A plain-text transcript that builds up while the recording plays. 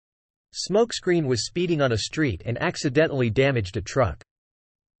Smokescreen was speeding on a street and accidentally damaged a truck.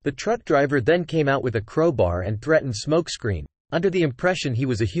 The truck driver then came out with a crowbar and threatened Smokescreen, under the impression he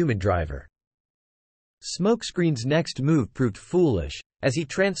was a human driver. Smokescreen's next move proved foolish, as he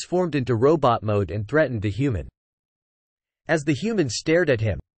transformed into robot mode and threatened the human. As the human stared at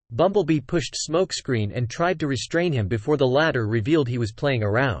him, Bumblebee pushed Smokescreen and tried to restrain him before the latter revealed he was playing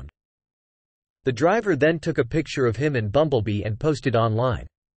around. The driver then took a picture of him and Bumblebee and posted online.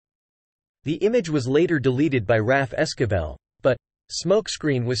 The image was later deleted by Raph Esquivel, but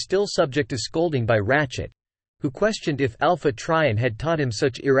Smokescreen was still subject to scolding by Ratchet, who questioned if Alpha Trion had taught him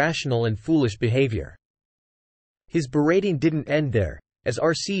such irrational and foolish behavior. His berating didn't end there, as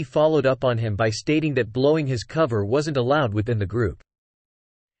RC followed up on him by stating that blowing his cover wasn't allowed within the group.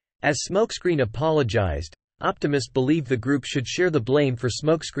 As Smokescreen apologized, Optimus believed the group should share the blame for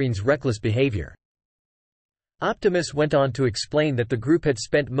Smokescreen's reckless behavior. Optimus went on to explain that the group had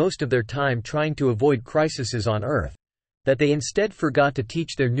spent most of their time trying to avoid crises on Earth, that they instead forgot to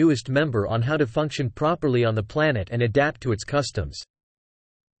teach their newest member on how to function properly on the planet and adapt to its customs.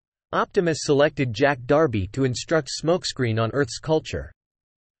 Optimus selected Jack Darby to instruct Smokescreen on Earth's culture.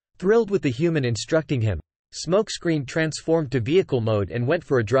 Thrilled with the human instructing him, Smokescreen transformed to vehicle mode and went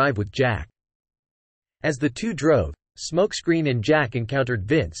for a drive with Jack. As the two drove, Smokescreen and Jack encountered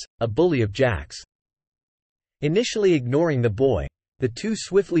Vince, a bully of Jack's. Initially ignoring the boy, the two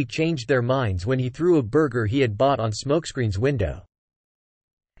swiftly changed their minds when he threw a burger he had bought on Smokescreen's window.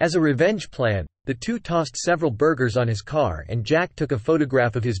 As a revenge plan, the two tossed several burgers on his car and Jack took a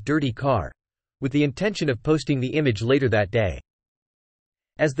photograph of his dirty car, with the intention of posting the image later that day.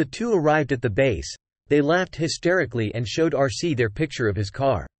 As the two arrived at the base, they laughed hysterically and showed RC their picture of his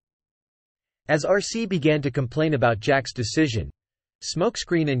car. As RC began to complain about Jack's decision,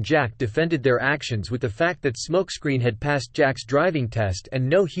 Smokescreen and Jack defended their actions with the fact that Smokescreen had passed Jack's driving test and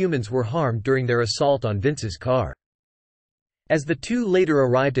no humans were harmed during their assault on Vince's car. As the two later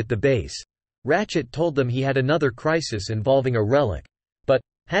arrived at the base, Ratchet told them he had another crisis involving a relic, but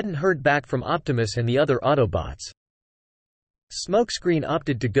hadn't heard back from Optimus and the other Autobots. Smokescreen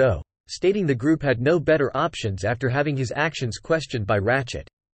opted to go, stating the group had no better options after having his actions questioned by Ratchet.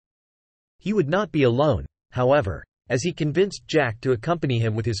 He would not be alone, however, as he convinced Jack to accompany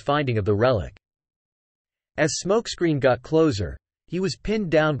him with his finding of the relic. As Smokescreen got closer, he was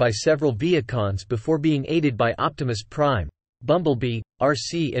pinned down by several Viacons before being aided by Optimus Prime, Bumblebee,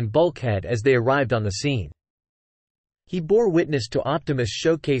 RC and Bulkhead as they arrived on the scene. He bore witness to Optimus'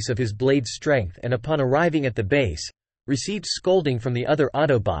 showcase of his blade's strength and upon arriving at the base, received scolding from the other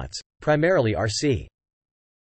Autobots, primarily RC.